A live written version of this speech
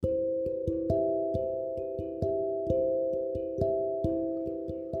Hello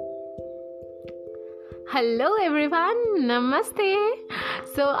everyone, नमस्ते।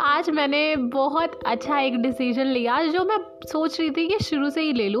 आज मैंने बहुत अच्छा एक डिसीजन लिया जो मैं सोच रही थी कि शुरू से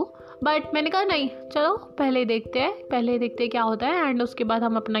ही ले लूँ, बट मैंने कहा नहीं, चलो पहले देखते हैं क्या होता है एंड उसके बाद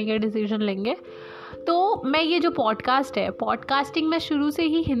हम अपना ये डिसीजन लेंगे। तो मैं ये जो पॉडकास्टिंग मैं शुरू से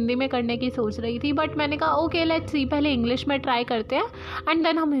ही हिंदी में करने की सोच रही थी, बट मैंने कहा ओके लेट्स सी, पहले इंग्लिश में ट्राई करते हैं एंड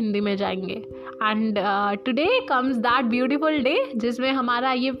देन हम हिंदी में जाएंगे। And today comes that beautiful day जिसमें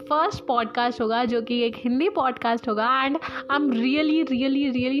हमारा ये फर्स्ट पॉडकास्ट होगा जो कि एक हिंदी पॉडकास्ट होगा। And I am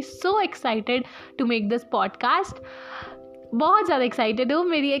really so excited to make this podcast. बहुत ज़्यादा एक्साइटेड हूँ।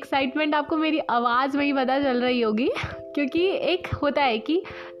 मेरी एक्साइटमेंट आपको मेरी आवाज़ में ही पता चल रही होगी, क्योंकि एक होता है कि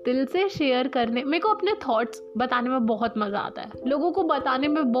दिल से शेयर करने, मेरे को अपने थॉट्स बताने में बहुत मज़ा आता है, लोगों को बताने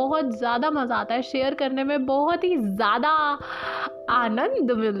में बहुत ज़्यादा मज़ा आता है, शेयर करने में बहुत ही ज़्यादा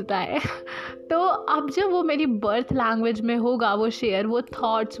आनंद मिलता है। तो अब जब वो मेरी बर्थ लैंग्वेज में होगा, वो शेयर, वो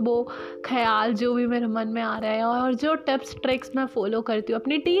थॉट्स, वो ख्याल जो भी मेरे मन में आ रहा है और जो टिप्स ट्रिक्स मैं फॉलो करती हूँ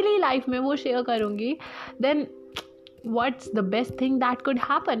अपनी डेली लाइफ में, वो शेयर करूँगी, then what's the best thing that could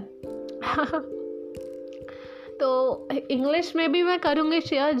happen? तो इंग्लिश में भी मैं करूँगी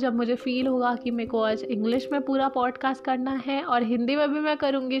शेयर जब मुझे फील होगा कि मेरे को आज इंग्लिश में पूरा पॉडकास्ट करना है, और हिंदी में भी मैं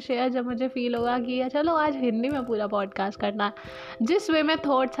करूँगी शेयर जब मुझे फील होगा कि चलो आज हिंदी में पूरा पॉडकास्ट करना है। जिस वे में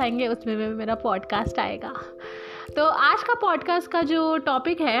थॉट्स आएंगे उस वे में मेरा पॉडकास्ट आएगा। तो आज का पॉडकास्ट का जो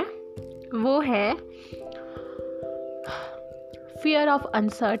टॉपिक है वो है फियर ऑफ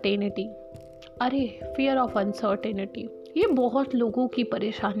अनसर्टेनिटी। अरे फियर ऑफ अनसर्टेनिटी, ये बहुत लोगों की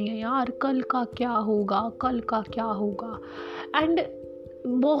परेशानी है यार। कल का क्या होगा एंड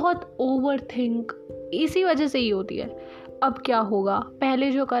बहुत ओवर थिंक इसी वजह से ही होती है। अब क्या होगा,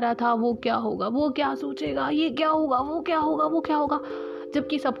 पहले जो करा था वो क्या होगा, वो क्या सोचेगा, ये क्या होगा, वो क्या होगा,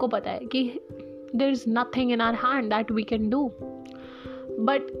 जबकि सबको पता है कि there is nothing in our hand that we can do.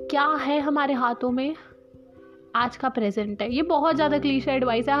 But क्या है हमारे हाथों में? आज का प्रेजेंट है। ये बहुत ज़्यादा क्लीशे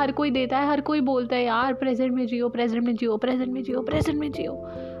एडवाइस है, हर कोई देता है, हर कोई बोलता है यार प्रेजेंट में जियो।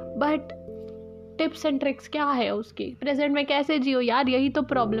 बट टिप्स एंड ट्रिक्स क्या है उसकी? प्रेजेंट में कैसे जियो यार? यही तो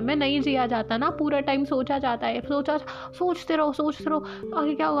प्रॉब्लम है, नहीं जिया जाता ना, पूरा टाइम सोचा जाता है, सोचते रहो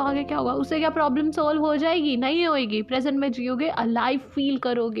आगे क्या होगा। उससे क्या प्रॉब्लम सॉल्व हो जाएगी? नहीं होएगी। प्रेजेंट में जियोगे, अलाइव फील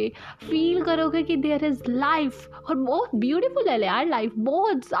करोगे कि देयर इज लाइफ, और बहुत ब्यूटीफुल है यार लाइफ,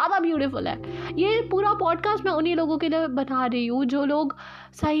 बहुत ज़्यादा ब्यूटीफुल है। ये पूरा पॉडकास्ट मैं उन्हीं लोगों के लिए बना रही हूँ जो लोग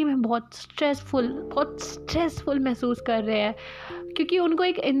सही में बहुत स्ट्रेसफुल महसूस कर रहे हैं, क्योंकि उनको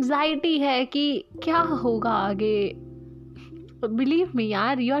एक एंजाइटी है कि क्या होगा आगे। बिलीव मी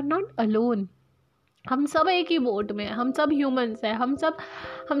यार, यू आर नॉट अलोन। हम सब एक ही बोट में, हम सब ह्यूमंस हैं, हम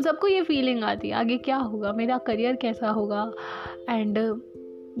सबको ये फीलिंग आती है आगे क्या होगा, मेरा करियर कैसा होगा, एंड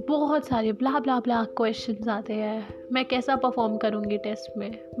बहुत सारे ब्ला ब्ला ब्ला क्वेश्चंस आते हैं। मैं कैसा परफॉर्म करूँगी टेस्ट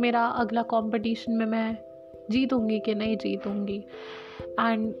में, मेरा अगला कंपटीशन में मैं जीतूँगी कि नहीं जीतूँगी।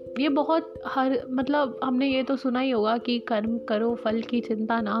 एंड ये बहुत मतलब हमने ये तो सुना ही होगा कि कर्म करो फल की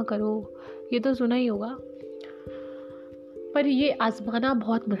चिंता ना करो, ये तो सुना ही होगा। पर ये आजमाना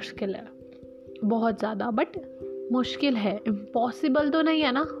बहुत मुश्किल है, बहुत ज़्यादा। बट मुश्किल है, इम्पॉसिबल तो नहीं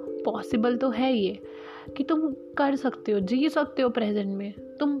है ना, पॉसिबल तो है ये कि तुम कर सकते हो, जी सकते हो प्रेजेंट में।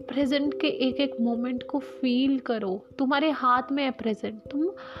 तुम प्रेजेंट के एक मोमेंट को फील करो, तुम्हारे हाथ में है प्रेजेंट,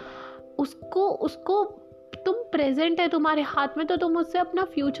 तुम उसको तुम प्रेजेंट है तुम्हारे हाथ में, तो तुम उससे अपना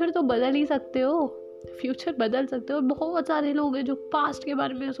फ्यूचर तो बदल ही सकते हो, फ्यूचर बदल सकते हो। बहुत सारे लोग हैं जो पास्ट के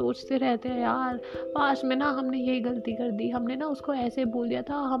बारे में सोचते रहते हैं यार, पास्ट में ना हमने यही गलती कर दी, हमने ना उसको ऐसे बोल दिया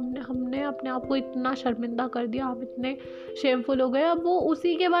था, हमने अपने आप को इतना शर्मिंदा कर दिया, हम इतने शेमफुल हो गए। अब वो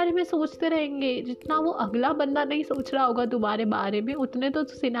उसी के बारे में सोचते रहेंगे, जितना वो अगला बंदा नहीं सोच रहा होगा तुम्हारे बारे में, उतने तो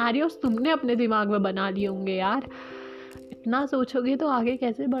सिनेरियोस तुमने अपने दिमाग में बना लिए होंगे यार। इतना सोचोगे तो आगे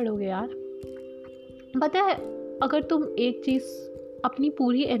कैसे बढ़ोगे यार? पता है, अगर तुम एक चीज़, अपनी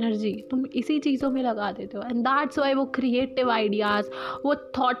पूरी एनर्जी तुम इसी चीज़ों में लगा देते हो, एंड दैट्स वाई वो क्रिएटिव आइडियाज़, वो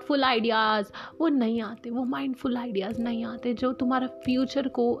थॉटफुल आइडियाज़ वो नहीं आते, वो माइंडफुल आइडियाज़ नहीं आते जो तुम्हारा फ्यूचर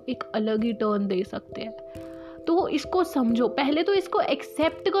को एक अलग ही टर्न दे सकते हैं। तो इसको समझो, पहले तो इसको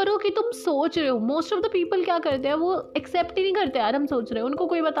एक्सेप्ट करो कि तुम सोच रहे हो। मोस्ट ऑफ द पीपल क्या करते हैं, वो एक्सेप्ट ही नहीं करते यार हम सोच रहे हैं। उनको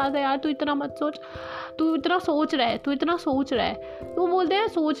कोई बताता है यार तू इतना मत सोच, तू इतना सोच रहा है, तो वो बोलते हैं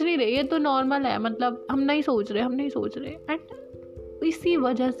सोच नहीं रहे, ये तो नॉर्मल है, मतलब हम नहीं सोच रहे। एंड इसी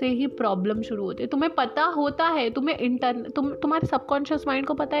वजह से ही प्रॉब्लम शुरू होती है। तुम्हें पता होता है, तुम्हारे सबकॉन्शियस माइंड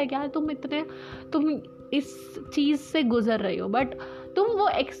को पता है क्या तुम इस चीज़ से गुजर रही हो, बट तुम वो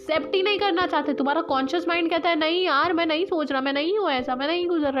एक्सेप्ट ही नहीं करना चाहते। तुम्हारा कॉन्शियस माइंड कहता है नहीं यार मैं नहीं सोच रहा, मैं नहीं हूँ ऐसा, मैं नहीं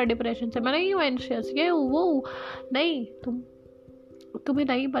गुजर रहा डिप्रेशन से, मैं नहीं हूँ एंशियस, ये वो नहीं। तुम तुम्हें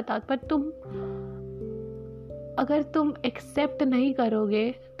नहीं पता, पर अगर तुम एक्सेप्ट नहीं करोगे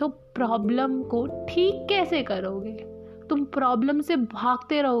तो प्रॉब्लम को ठीक कैसे करोगे? तुम प्रॉब्लम से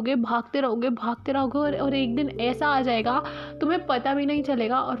भागते रहोगे और एक दिन ऐसा आ जाएगा तुम्हें पता भी नहीं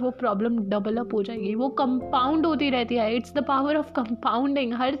चलेगा और वो प्रॉब्लम डेवलप हो जाएगी, वो कंपाउंड होती रहती है। It's the power of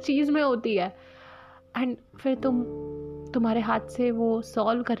compounding, हर चीज़ में होती है। एंड फिर तुम्हारे हाथ से वो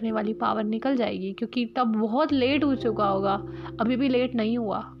सॉल्व करने वाली पावर निकल जाएगी, क्योंकि तब बहुत लेट हो चुका होगा। अभी भी लेट नहीं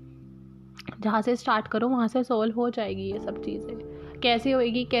हुआ, जहाँ से स्टार्ट करो वहाँ से सॉल्व हो जाएगी ये सब चीज़ें। कैसे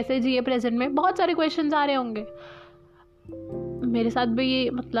होएगी, कैसे जिए प्रेजेंट में, बहुत सारे क्वेश्चंस आ रहे होंगे। मेरे साथ भी ये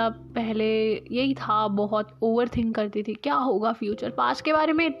मतलब पहले यही था, बहुत ओवर थिंक करती थी क्या होगा फ्यूचर। पास्ट के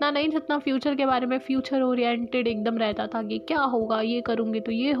बारे में इतना नहीं जितना फ्यूचर के बारे में। फ्यूचर ओरिएंटेड एकदम रहता था कि क्या होगा, ये करूँगी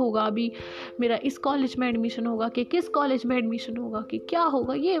तो ये होगा, अभी मेरा इस कॉलेज में एडमिशन होगा कि किस कॉलेज में एडमिशन होगा, कि क्या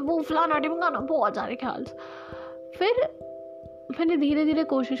होगा, ये वो फलाना ढिमकाना, बहुत सारे ख्याल। फिर मैंने धीरे धीरे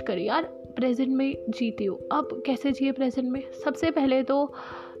कोशिश करी यार प्रेजेंट में जीती हो। अब कैसे जिए प्रेजेंट में? सबसे पहले तो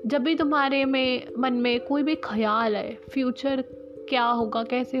जब भी तुम्हारे मन में कोई भी ख्याल है फ्यूचर क्या होगा,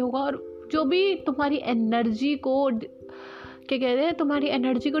 कैसे होगा, और जो भी तुम्हारी एनर्जी को क्या कहते हैं, तुम्हारी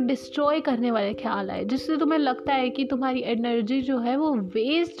एनर्जी को डिस्ट्रॉय करने वाले ख्याल आए, जिससे तुम्हें लगता है कि तुम्हारी एनर्जी जो है वो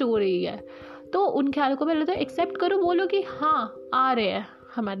वेस्ट हो रही है, तो उन ख्यालों को पहले तो एक्सेप्ट करो। बोलो कि हाँ आ रहे हैं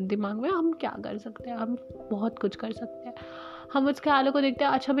हमारे दिमाग में, हम क्या कर सकते हैं, हम बहुत कुछ कर सकते हैं। हम उस ख्यालों को देखते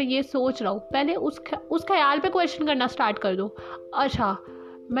हैं, अच्छा मैं ये सोच रहा हूँ, पहले उस ख्याल पे क्वेश्चन करना स्टार्ट कर दो। अच्छा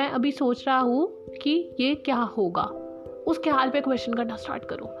मैं अभी सोच रहा हूँ कि ये क्या होगा, उस ख्याल पे क्वेश्चन करना स्टार्ट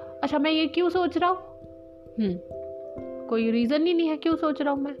करो। अच्छा मैं ये क्यों सोच रहा हूँ? कोई रीज़न ही नहीं है क्यों सोच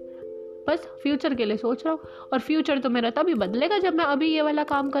रहा हूँ मैं, बस फ्यूचर के लिए सोच रहा हूँ। और फ्यूचर तो मेरा तभी बदलेगा जब मैं अभी ये वाला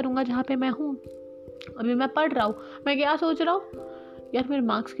काम करूँगा जहाँ पे मैं हूँ। अभी मैं पढ़ रहा हूँ, मैं क्या सोच रहा हूँ यार मेरे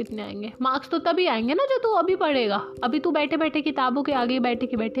मार्क्स कितने आएंगे। मार्क्स तो तभी आएंगे ना जो तू अभी पढ़ेगा। अभी तू बैठे बैठे किताबों के आगे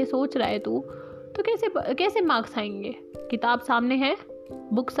बैठे सोच रहा है तू, तो कैसे मार्क्स आएंगे? किताब सामने है,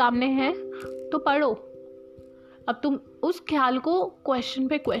 बुक सामने है, तो पढ़ो। अब तुम उस ख्याल को क्वेश्चन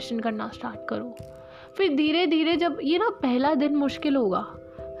पे क्वेश्चन करना स्टार्ट करो। फिर धीरे धीरे जब ये ना पहला दिन मुश्किल होगा,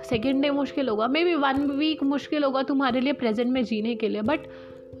 सेकेंड डे मुश्किल होगा, मे बी 1 वीक मुश्किल होगा तुम्हारे लिए प्रेजेंट में जीने के लिए, बट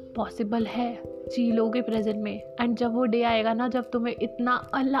पॉसिबल है, जी लोगे प्रेजेंट में। एंड जब वो डे आएगा ना जब तुम्हें इतना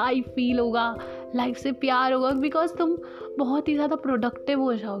अलाइव फील होगा, लाइफ से प्यार होगा, बिकॉज तुम बहुत ही ज़्यादा प्रोडक्टिव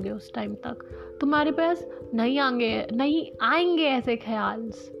हो जाओगे उस टाइम तक। तुम्हारे पास नहीं आएंगे ऐसे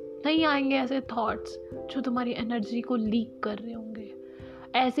ख्याल, नहीं आएंगे ऐसे थॉट्स जो तुम्हारी एनर्जी को लीक कर रहे होंगे।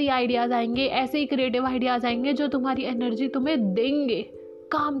 ऐसे ही आइडियाज़ आएंगे, ऐसे ही क्रिएटिव आइडियाज़ आएंगे जो तुम्हारी एनर्जी तुम्हें देंगे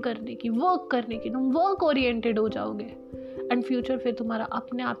काम करने की, वर्क करने की। तुम वर्क ओरिएंटेड हो जाओगे एंड फ्यूचर फिर तुम्हारा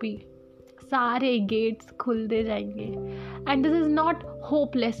अपने आप ही सारे गेट्स खुलते जाएंगे। And this is not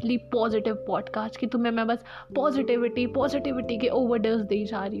hopelessly positive podcast कि तुम्हें मैं बस पॉजिटिविटी के ओवरडोज दी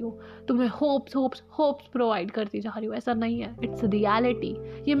जा रही हूँ, तुम्हें होप्स प्रोवाइड करती जा रही हूँ। ऐसा नहीं है, इट्स रियलिटी।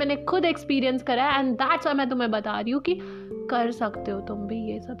 ये मैंने खुद एक्सपीरियंस करा है एंड दैट्स व्हाई मैं तुम्हें बता रही हूँ कि कर सकते हो तुम भी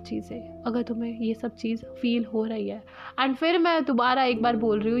ये सब चीज़ें, अगर तुम्हें ये सब चीज़ फील हो रही है। एंड फिर मैं दोबारा एक बार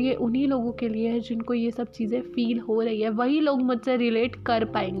बोल रही हूँ, ये उन्हीं लोगों के लिए है जिनको ये सब चीज़ें फील हो रही है, वही लोग मुझसे रिलेट कर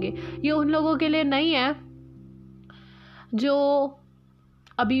पाएंगे। ये उन लोगों के लिए नहीं है जो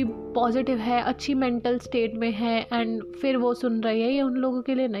अभी पॉजिटिव है, अच्छी मेंटल स्टेट में है एंड फिर वो सुन रही है। ये उन लोगों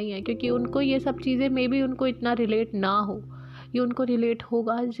के लिए नहीं है, क्योंकि उनको ये सब चीज़ें मे बी उनको इतना रिलेट ना हो। ये उनको रिलेट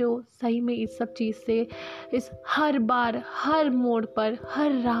होगा जो सही में इस सब चीज़ से, इस हर बार, हर मोड़ पर,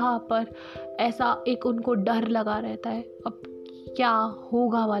 हर राह पर ऐसा एक उनको डर लगा रहता है अब क्या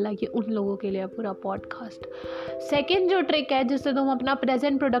होगा वाला। ये उन लोगों के लिए पूरा पॉडकास्ट। सेकंड जो ट्रिक है जिससे तुम अपना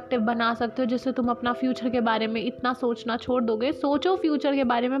प्रेजेंट प्रोडक्टिव बना सकते हो, जिससे तुम अपना फ्यूचर के बारे में इतना सोचना छोड़ दोगे। सोचो फ्यूचर के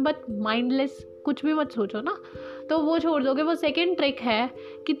बारे में, बट माइंडलेस कुछ भी मत सोचो ना, तो वो छोड़ दोगे। वो सेकंड ट्रिक है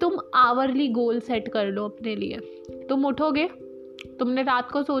कि तुम आवरली गोल सेट कर लो अपने लिए। तुम उठोगे, तुमने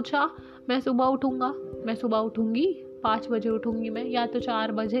रात को सोचा मैं सुबह उठूँगा, मैं सुबह उठूँगी 5 बजे उठूँगी मैं, या तो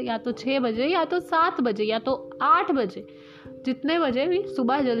 4 बजे, या तो 6 बजे, या तो 7 बजे, या तो 8 बजे, जितने बजे भी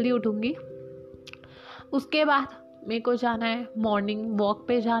सुबह जल्दी उठूँगी। उसके बाद मेरे को जाना है मॉर्निंग वॉक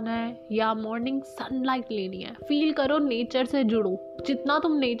पे जाना है या मॉर्निंग सनलाइट लेनी है। फील करो, नेचर से जुड़ो। जितना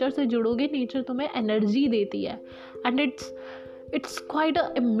तुम नेचर से जुड़ोगे, नेचर तुम्हें एनर्जी देती है। एंड इट्स क्वाइट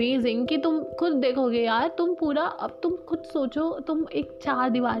अमेजिंग कि तुम खुद देखोगे यार, तुम पूरा, अब तुम खुद सोचो, तुम एक 4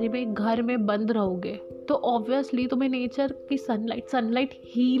 दीवारी में एक घर में बंद रहोगे तो ऑब्वियसली तुम्हें नेचर की सनलाइट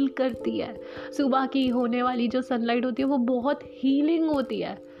हील करती है। सुबह की होने वाली जो सनलाइट होती है वो बहुत हीलिंग होती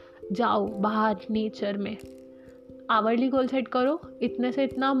है। जाओ बाहर नेचर में, आवरली गोल सेट करो, इतने से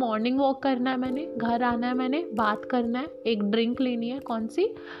इतना मॉर्निंग वॉक करना है मैंने, घर आना है मैंने, बात करना है, एक ड्रिंक लेनी है, कौन सी,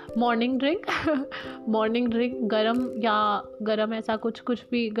 मॉर्निंग ड्रिंक मॉर्निंग ड्रिंक गरम ऐसा कुछ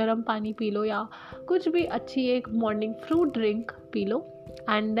भी गरम पानी पी लो, या कुछ भी अच्छी एक मॉर्निंग फ्रूट ड्रिंक पी लो।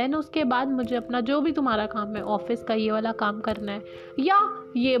 एंड देन उसके बाद मुझे अपना जो भी तुम्हारा काम है, ऑफिस का ये वाला काम करना है, या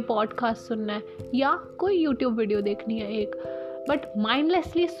ये पॉडकास्ट सुनना है, या कोई यूट्यूब वीडियो देखनी है एक, बट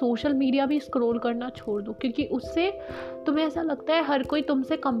माइंडलेसली सोशल मीडिया भी स्क्रॉल करना छोड़ दो, क्योंकि उससे तुम्हें ऐसा लगता है हर कोई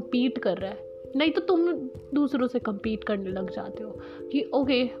तुमसे compete कर रहा है, नहीं तो तुम दूसरों से compete करने लग जाते हो कि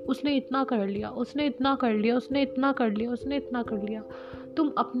ओके उसने इतना कर लिया, उसने इतना कर लिया, उसने इतना कर लिया, उसने इतना कर लिया।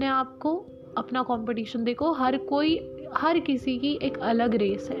 तुम अपने आप को, अपना कंपटीशन देखो, हर किसी की एक अलग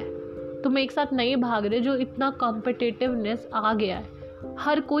रेस है, तुम एक साथ नहीं भाग रहे। जो इतना कॉम्पिटिटिवनेस आ गया है,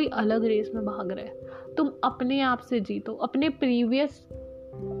 हर कोई अलग रेस में भाग रहा है। तुम अपने आप से जीतो, अपने प्रीवियस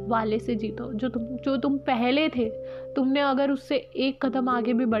वाले से जीतो, जो तुम पहले थे। तुमने अगर उससे एक कदम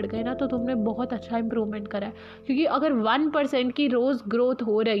आगे भी बढ़ गए ना, तो तुमने बहुत अच्छा इंप्रूवमेंट करा है, क्योंकि अगर 1% की रोज़ ग्रोथ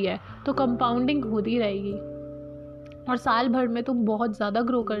हो रही है तो कंपाउंडिंग होती रहेगी, और साल भर में तुम बहुत ज़्यादा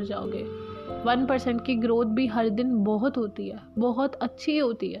ग्रो कर जाओगे। 1% की ग्रोथ भी हर दिन बहुत होती है, बहुत अच्छी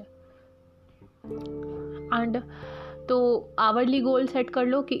होती है। एंड तो आवरली गोल सेट कर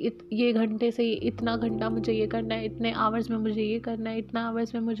लो कि ये घंटे से इतना घंटा मुझे ये करना है, इतने आवर्स में मुझे ये करना है, इतना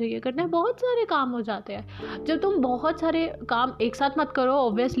आवर्स में मुझे ये करना है। बहुत सारे काम हो जाते हैं। जब तुम बहुत सारे काम एक साथ मत करो,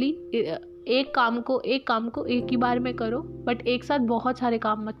 ऑब्वियसली एक काम को एक ही बार में करो, बट एक साथ बहुत सारे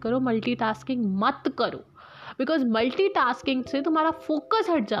काम मत करो, मल्टीटास्किंग मत करो, बिकॉज मल्टीटास्किंग से तुम्हारा फोकस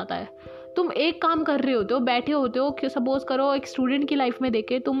हट जाता है। तुम एक काम कर रहे होते हो, बैठे होते हो, कि सपोज करो एक स्टूडेंट की लाइफ में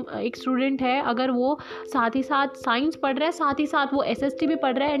देखे, तुम एक स्टूडेंट है, अगर वो साथ ही साथ साइंस पढ़ रहा है, साथ ही साथ वो SST भी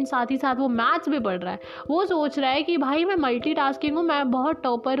पढ़ रहा है, एंड साथ ही साथ वो मैथ्स भी पढ़ रहा है, वो सोच रहा है कि भाई मैं मल्टीटास्किंग हूँ, मैं बहुत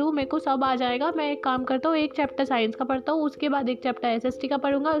टॉपर हूँ, मेरे को सब आ जाएगा, मैं एक काम करता हूँ, एक चैप्टर साइंस का पढ़ता हूँ, उसके बाद एक चैप्टर SST का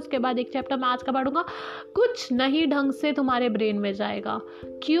पढ़ूंगा, उसके बाद एक चैप्टर मैथ्स का पढ़ूंगा। कुछ नहीं ढंग से तुम्हारे ब्रेन में जाएगा।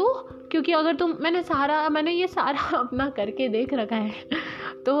 क्यों? क्योंकि अगर मैंने ये सारा अपना करके देख रखा है।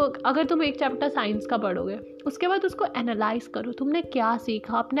 तो अगर तुम एक चैप्टर साइंस का पढ़ोगे, उसके बाद उसको एनालाइज करो, तुमने क्या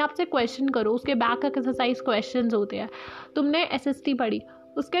सीखा, अपने आप से क्वेश्चन करो, उसके बैक एक्सरसाइज क्वेश्चंस होते हैं। तुमने SST पढ़ी,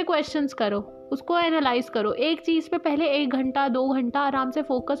 उसके क्वेश्चंस करो, उसको एनालाइज करो। एक चीज़ पे पहले 1 घंटा 2 घंटा आराम से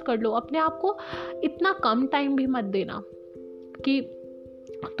फोकस कर लो। अपने आप को इतना कम टाइम भी मत देना कि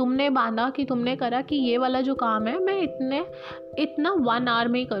तुमने बांधा, कि तुमने करा कि ये वाला जो काम है मैं इतना 1 आवर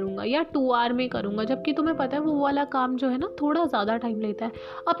में ही करूँगा या 2 आवर में ही करूँगा, जबकि तुम्हें पता है वो वाला काम जो है ना थोड़ा ज़्यादा टाइम लेता है।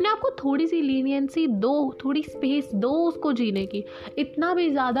 अपने आप को थोड़ी सी लीनियंसी दो, थोड़ी स्पेस दो उसको जीने की। इतना भी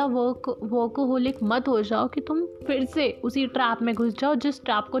ज़्यादा वर्कहोलिक मत हो जाओ कि तुम फिर से उसी ट्रैप में घुस जाओ जिस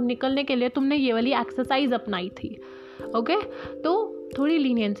ट्रैप को निकलने के लिए तुमने ये वाली एक्सरसाइज अपनाई थी। ओके, तो थोड़ी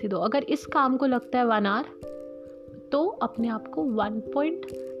लीनियंसी दो। अगर इस काम को लगता है 1 आवर, तो अपने आप को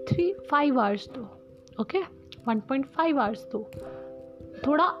 1.35 आवर्स दो। ओके, 1.5 आवर्स दो।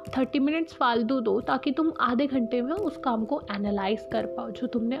 थोड़ा 30 मिनट्स फालतू दो, ताकि तुम आधे घंटे में उस काम को एनालाइज कर पाओ जो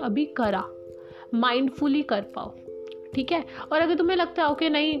तुमने अभी करा, माइंडफुली कर पाओ। ठीक है। और अगर तुम्हें लगता है ओके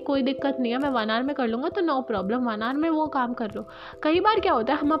नहीं कोई दिक्कत नहीं है, मैं 1 आवर में कर लूँगा, तो नो प्रॉब्लम, 1 आवर में वो काम कर लो। कई बार क्या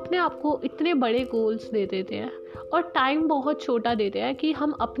होता है, हम अपने आप को इतने बड़े गोल्स दे देते हैं और टाइम बहुत छोटा देते हैं कि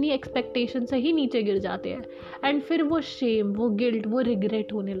हम अपनी एक्सपेक्टेशन से ही नीचे गिर जाते हैं। एंड फिर वो शेम, वो गिल्ट, वो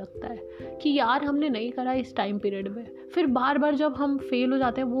रिग्रेट होने लगता है कि यार हमने नहीं करा इस टाइम पीरियड में। फिर बार बार जब हम फेल हो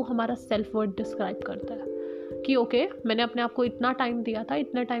जाते हैं, वो हमारा सेल्फ वर्थ डिस्क्राइब करता है कि ओके मैंने अपने आप को इतना टाइम दिया था,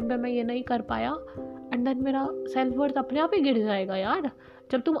 इतने टाइम पे मैं ये नहीं कर पाया, एंड देन मेरा सेल्फ वर्थ अपने आप ही गिर जाएगा यार।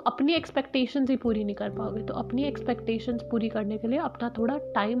 जब तुम अपनी एक्सपेक्टेशंस ही पूरी नहीं कर पाओगे, तो अपनी एक्सपेक्टेशंस पूरी करने के लिए अपना थोड़ा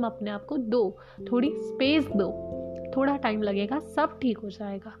टाइम अपने आप को दो, थोड़ी स्पेस दो। थोड़ा टाइम लगेगा, सब ठीक हो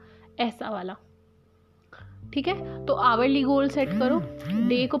जाएगा, ऐसा वाला। ठीक है। तो आवरली गोल सेट करो,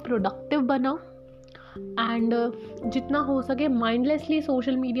 डे को प्रोडक्टिव बनाओ, एंड जितना हो सके माइंडलेसली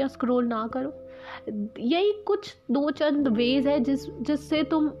सोशल मीडिया स्क्रॉल ना करो। यही कुछ 2 चंद वेज है जिससे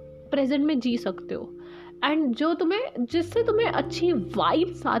तुम प्रेजेंट में जी सकते हो, एंड जिससे तुम्हें अच्छी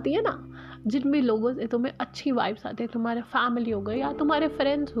वाइब्स आती है ना, जिन भी लोगों से तुम्हें अच्छी वाइब्स आती है, तुम्हारे फैमिली हो गए या तुम्हारे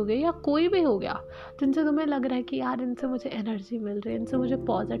फ्रेंड्स हो गए या कोई भी हो गया, जिनसे तुम्हें लग रहा है कि यार इनसे मुझे एनर्जी मिल रही है, इनसे मुझे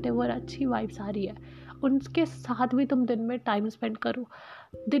पॉजिटिव और अच्छी वाइब्स आ रही है, उनके साथ भी तुम दिन में टाइम स्पेंड करो।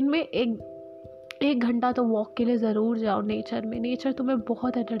 दिन में एक घंटा तो वॉक के लिए ज़रूर जाओ नेचर में। नेचर तुम्हें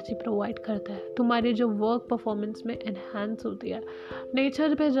बहुत एनर्जी प्रोवाइड करता है, तुम्हारी जो वर्क परफॉर्मेंस में एनहांस होती है।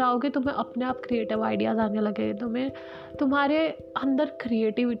 नेचर पे जाओगे, तुम्हें अपने आप क्रिएटिव आइडियाज़ आने लगेंगे, तुम्हारे अंदर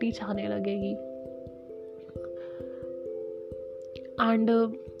क्रिएटिविटी छाने लगेगी। एंड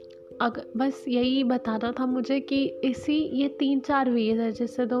अगर बस यही बताना था मुझे कि ये 3-4 वेज है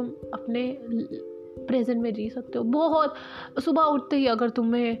जिससे तुम अपने प्रेजेंट में जी सकते हो। बहुत सुबह उठते ही अगर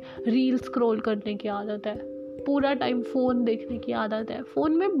तुम्हें रील स्क्रॉल करने की आदत है, पूरा टाइम फ़ोन देखने की आदत है,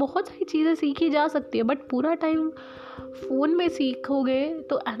 फ़ोन में बहुत सारी चीज़ें सीखी जा सकती है, बट पूरा टाइम फ़ोन में सीखोगे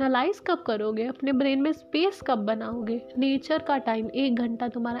तो एनालाइज कब करोगे? अपने ब्रेन में स्पेस कब बनाओगे? नेचर का टाइम 1 घंटा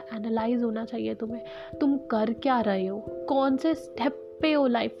तुम्हारा एनालाइज होना चाहिए तुम्हें। तुम कर क्या रहे हो? कौन से स्टेप पे हो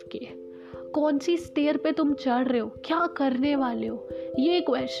लाइफ के? कौन सी स्टेयर पे तुम चढ़ रहे हो? क्या करने वाले हो? ये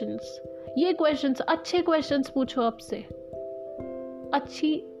क्वेश्चंस अच्छे क्वेश्चंस पूछो अब से।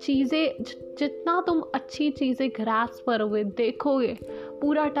 अच्छी चीज़ें, जितना तुम अच्छी चीज़ें ग्रास्प करोगे, देखोगे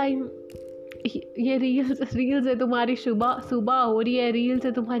पूरा टाइम, ये रील से तुम्हारी सुबह हो रही है, रील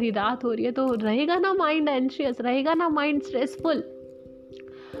से तुम्हारी रात हो रही है, तो रहेगा ना माइंड एंशियस, रहेगा ना माइंड स्ट्रेसफुल।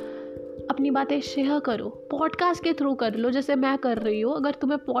 अपनी बातें शेयर करो, पॉडकास्ट के थ्रू कर लो, जैसे मैं कर रही हूँ। अगर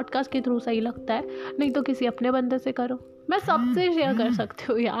तुम्हें पॉडकास्ट के थ्रू सही लगता है, नहीं तो किसी अपने बंदे से करो। मैं सबसे शेयर कर सकती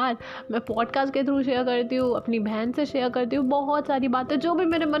हूँ यार, मैं पॉडकास्ट के थ्रू शेयर करती हूँ, अपनी बहन से शेयर करती हूँ, बहुत सारी बातें जो भी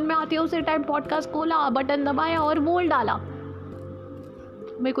मेरे मन में आती है उसी टाइम पॉडकास्ट खोला, बटन दबाया और बोल डाला।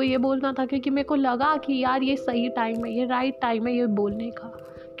 मेरे को ये बोलना था क्योंकि मेरे को लगा कि यार ये सही टाइम है, ये राइट टाइम है ये बोलने का,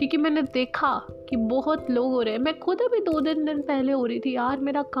 क्योंकि मैंने देखा कि बहुत लोग हो रहे हैं। मैं खुद अभी 2 दिन पहले हो रही थी यार,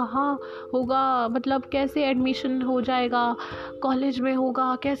 मेरा कहाँ होगा, मतलब कैसे एडमिशन हो जाएगा, कॉलेज में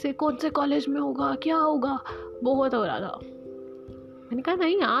होगा कैसे, कौन से कॉलेज में होगा, क्या होगा, बहुत हो रहा था। मैंने कहा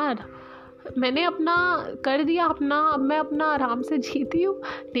नहीं यार, मैंने अपना कर दिया अपना, अब मैं अपना आराम से जीती हूँ,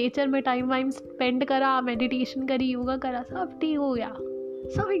 नेचर में टाइम स्पेंड करा, मेडिटेशन करी, योगा करा, सब ठीक हो गया,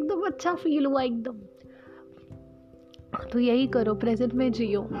 सब एकदम अच्छा फील हुआ एकदम। तो यही करो, प्रेजेंट में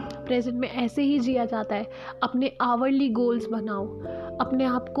जियो। प्रेजेंट में ऐसे ही जिया जाता है। अपने आवरली गोल्स बनाओ, अपने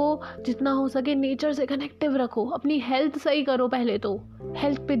आप को जितना हो सके नेचर से कनेक्टिव रखो, अपनी हेल्थ सही करो, पहले तो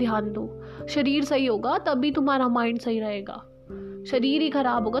हेल्थ पे ध्यान दो। शरीर सही होगा तभी तुम्हारा माइंड सही रहेगा, शरीर ही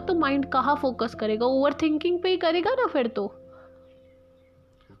खराब होगा तो माइंड कहाँ फोकस करेगा, ओवर थिंकिंग पे ही करेगा ना फिर तो।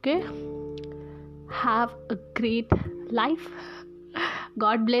 Okay, have a great life,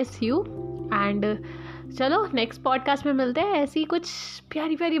 God bless you, and चलो नेक्स्ट पॉडकास्ट में मिलते हैं ऐसी कुछ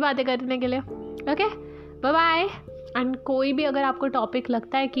प्यारी प्यारी बातें करने के लिए। Okay, bye bye. एंड कोई भी अगर आपको टॉपिक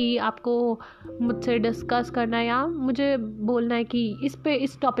लगता है कि आपको मुझसे डिस्कस करना है या मुझे बोलना है कि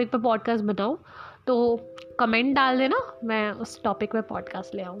इस टॉपिक पे पॉडकास्ट बनाओ, तो कमेंट डाल देना, मैं उस टॉपिक पे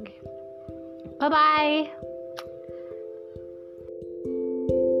पॉडकास्ट ले आऊँगी। Bye bye.